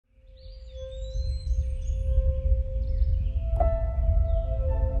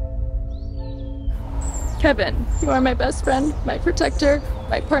Kevin, you are my best friend, my protector,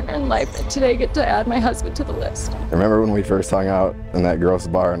 my partner in life, and today I get to add my husband to the list. I remember when we first hung out in that gross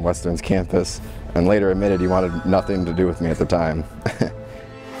bar on Western's campus, and later admitted he wanted nothing to do with me at the time.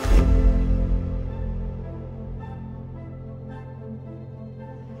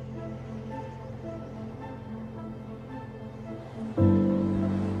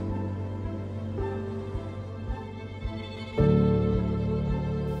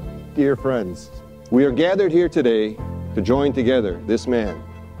 Dear friends, we are gathered here today to join together this man,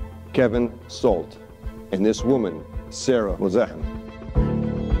 Kevin Salt, and this woman, Sera.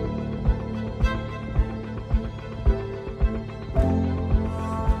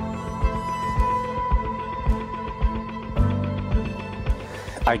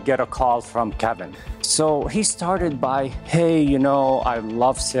 I get a call from Kevin. So he started by, hey, you know, I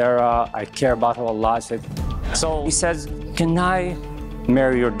love Sera, I care about her a lot. So he says, can I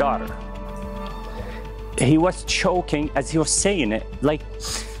marry your daughter? He was choking as he was saying it. Like,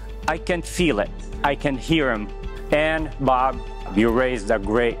 I can feel it. I can hear him. And Bob, you raised a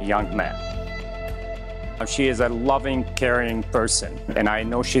great young man. She is a loving, caring person. And I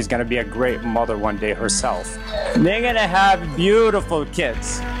know she's gonna be a great mother one day herself. They're gonna have beautiful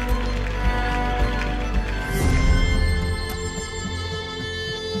kids.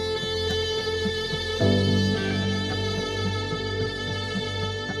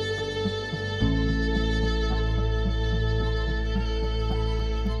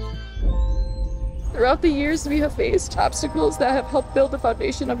 Throughout the years, we have faced obstacles that have helped build the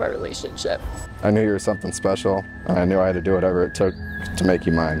foundation of our relationship. I knew you were something special, and I knew I had to do whatever it took to make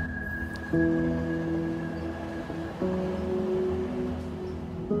you mine.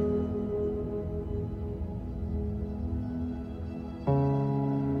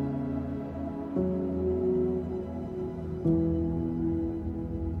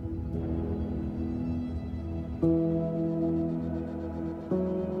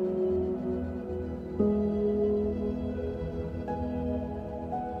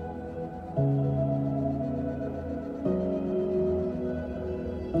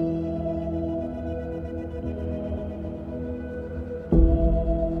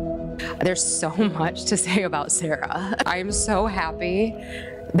 There's so much to say about Sera. I'm so happy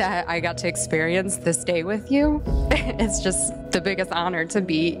that I got to experience this day with you. It's just the biggest honor to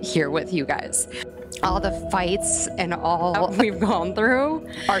be here with you guys. All the fights and all we've gone through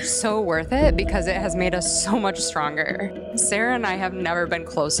are so worth it because it has made us so much stronger. Sera and I have never been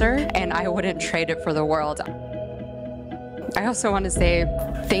closer, and I wouldn't trade it for the world. I also want to say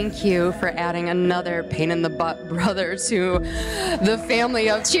thank you for adding another pain in the butt brother to the family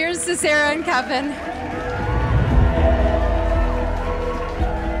of cheers to Sera and Kevin.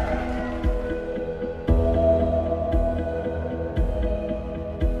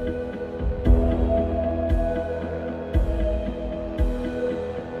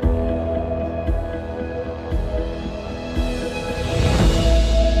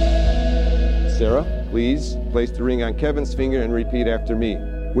 Sera, please place the ring on Kevin's finger and repeat after me.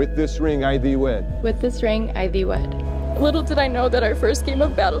 With this ring I thee wed. With this ring, I thee wed. Little did I know that our first game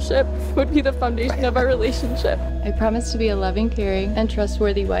of Battleship would be the foundation of our relationship. I promise to be a loving, caring, and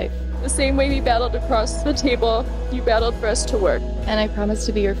trustworthy wife. The same way we battled across the table, you battled for us to work. And I promise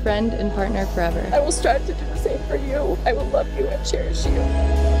to be your friend and partner forever. I will strive to do the same for you. I will love you and cherish you.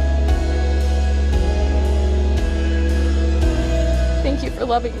 Thank you for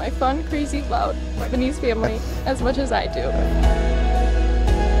loving my fun, crazy, loud Lebanese family as much as I do.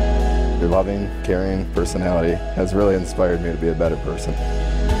 Your loving, caring personality has really inspired me to be a better person.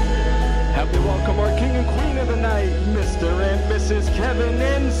 Happy welcome our king and queen of the night, Mr. and Mrs. Kevin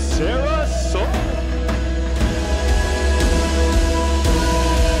and Sera Salt.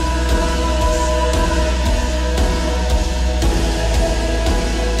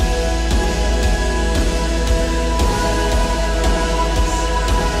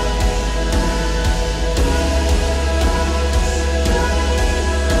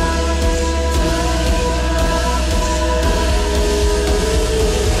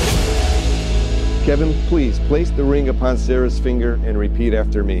 Kevin, please place the ring upon Sera's finger and repeat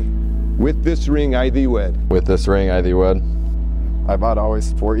after me. With this ring I thee wed. With this ring I thee wed. I vow to always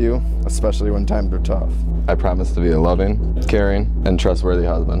support you, especially when times are tough. I promise to be a loving, caring, and trustworthy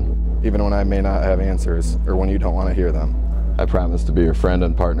husband, even when I may not have answers or when you don't want to hear them. I promise to be your friend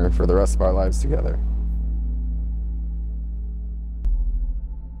and partner for the rest of our lives together.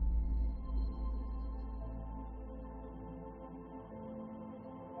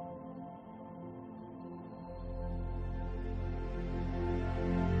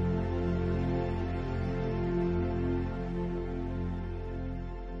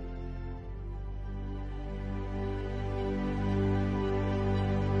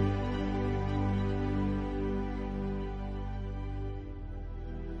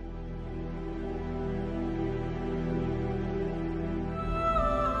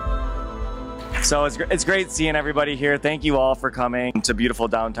 So it's great seeing everybody here. Thank you all for coming to beautiful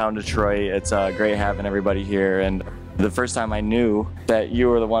downtown Detroit. It's great having everybody here. And the first time I knew that you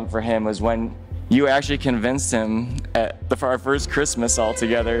were the one for him was when you actually convinced him for our first Christmas all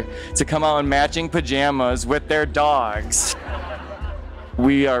together to come out in matching pajamas with their dogs.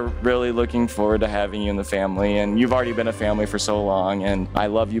 We are really looking forward to having you in the family, and you've already been a family for so long, and I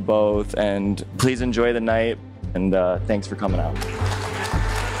love you both, and please enjoy the night, and thanks for coming out.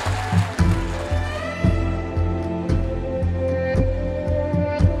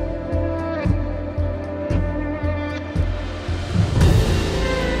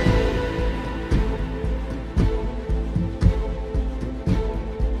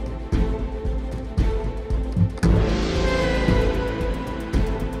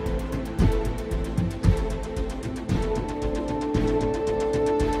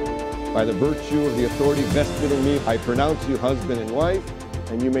 By the virtue of the authority vested in me, I pronounce you husband and wife,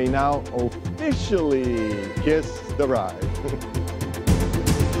 and you may now officially kiss the bride.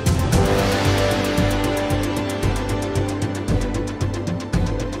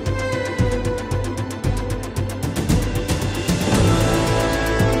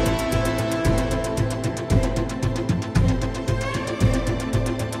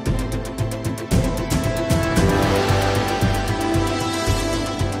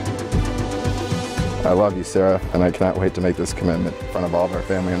 I love you, Sarah, and I cannot wait to make this commitment in front of all of our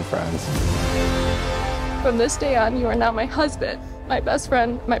family and friends. From this day on, you are now my husband, my best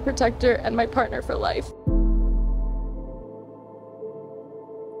friend, my protector, and my partner for life.